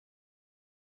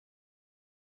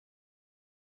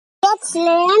Let's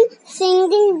learn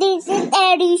single digit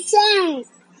addition.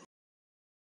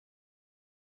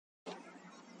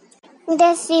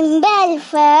 The symbol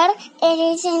for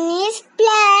addition is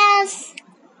plus.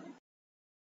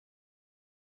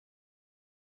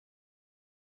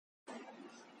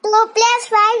 2 plus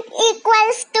 5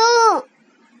 equals 2.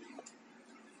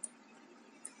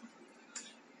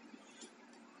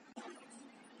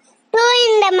 2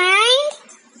 in the mind.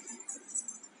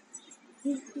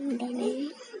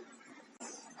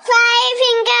 5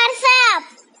 fingers up.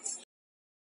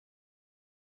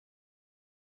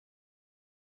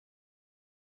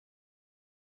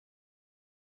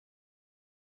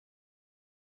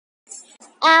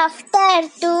 After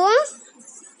 2,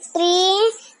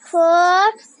 3,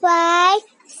 4, 5,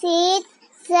 6,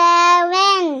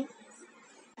 7.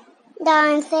 The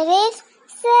answer is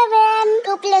 7.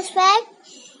 2 plus 5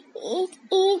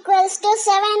 equals to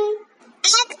 7.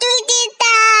 Activity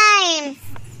time.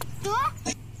 2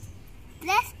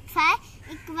 plus 5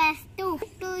 equals to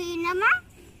 2 in a month.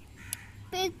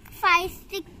 Pick 5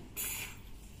 sticks.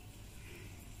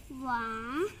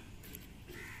 1,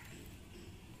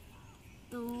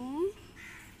 2,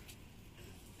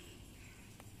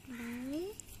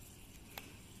 3,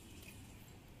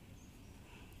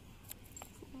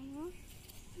 4,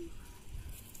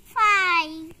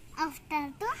 5. After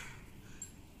 2,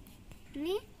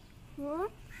 3, 4,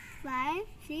 5,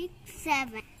 6,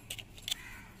 7.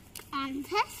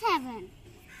 Answer 7.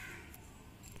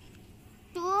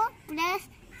 2 plus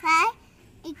 5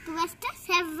 equals to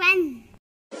 7.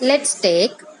 Let's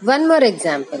take one more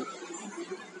example.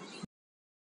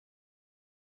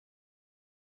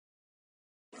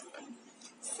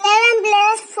 7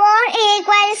 plus 4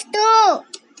 equals 2.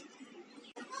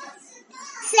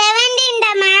 7 in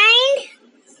the mind.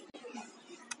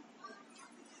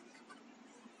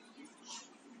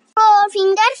 4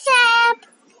 fingers up.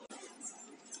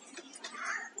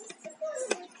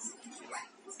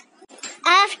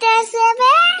 After 7,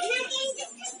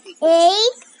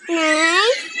 8,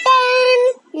 9,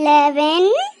 10,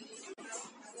 11.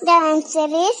 The answer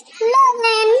is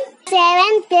 11.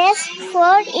 7 plus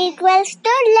 4 equals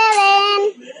to 11.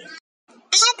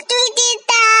 Activity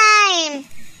time.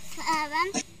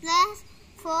 7 plus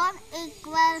 4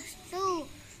 equals to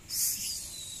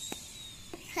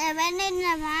 7 in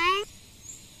the mind.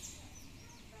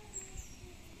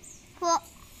 4.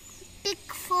 Pick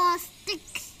 4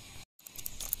 sticks.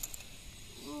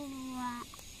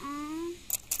 1,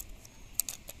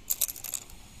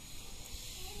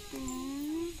 2,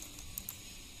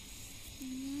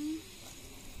 3,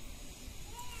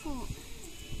 4.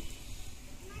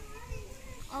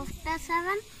 After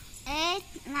 7, 8,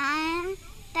 9,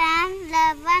 10,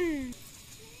 11.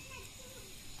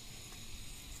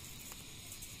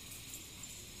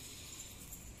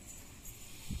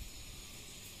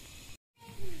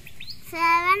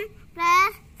 Seven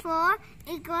plus 4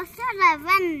 equals to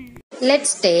 11.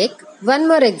 Let's take one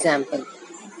more example.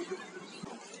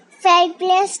 5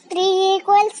 plus 3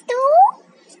 equals to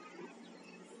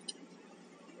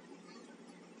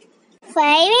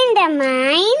 5 in the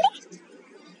mind.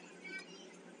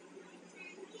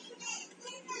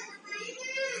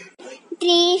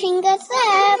 3 fingers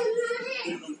up.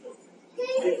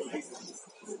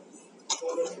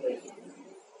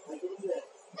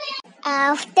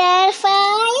 After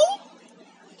 5,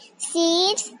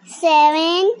 6,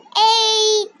 7,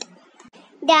 8.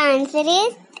 The answer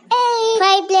is 8.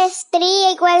 5 plus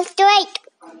 3 equals to 8.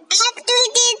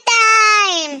 Activity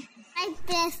time. 5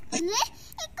 plus 3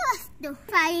 equals to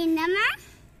 5 in the mind.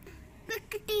 Pick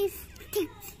these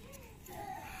sticks.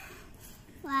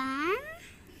 1,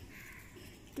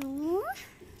 2,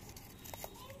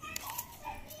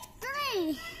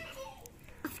 3.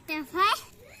 After 5,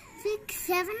 6,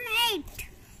 7, 8.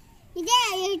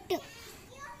 Vijay, 8.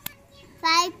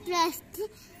 5 plus 3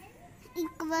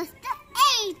 equals to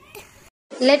 8.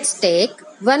 Let's take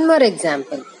one more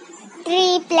example.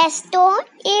 3 plus 2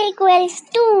 equals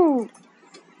 2.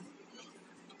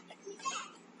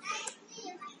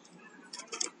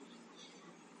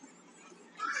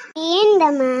 In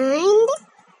the mind,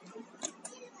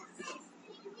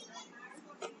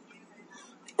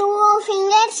 2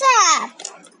 fingers up.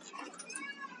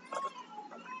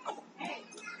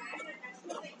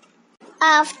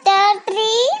 After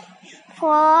 3,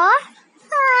 4,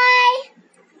 5.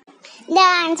 The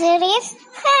answer is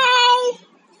 5.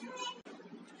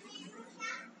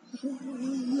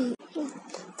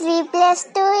 3 plus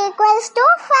 2 equals to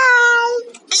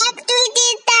 5. Activity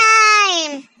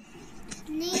time.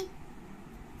 3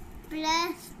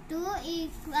 plus 2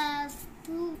 equals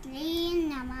to 3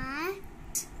 nama.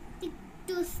 Stick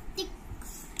to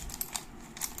sticks.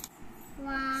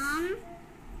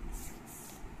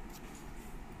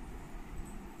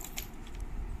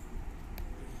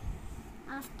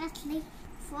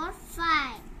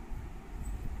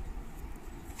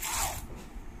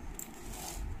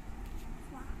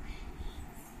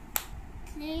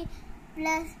 3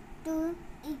 plus 2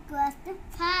 equals to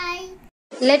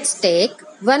 5. Let's take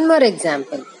one more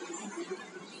example.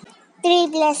 3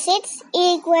 plus 6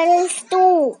 equals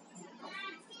 2.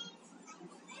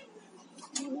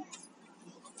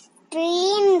 3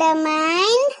 in the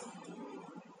mind.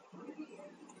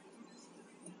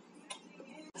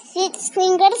 6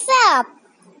 fingers up.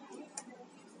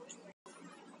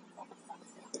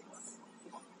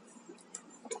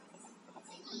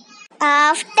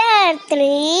 After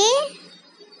 3,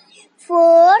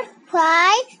 4,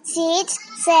 5, 6,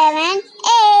 7,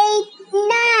 8,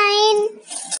 9.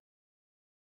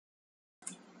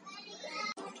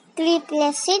 3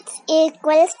 plus 6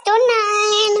 equals to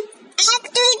 9.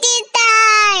 Activity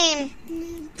time.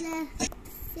 3 plus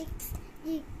 6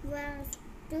 equals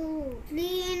to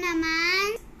 3 in a man.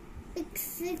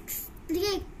 6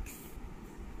 clicks.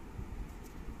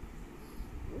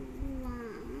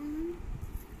 1,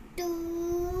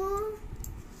 2,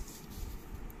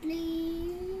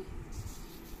 3,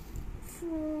 4,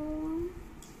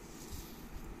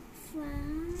 5,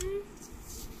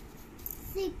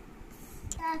 6.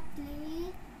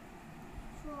 3,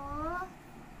 4,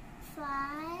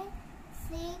 5,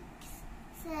 6,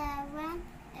 7,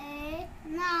 8,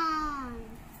 9.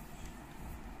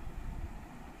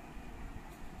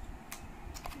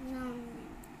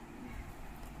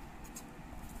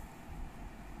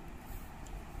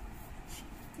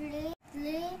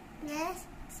 3 plus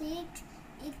 6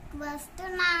 equals to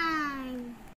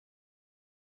 9.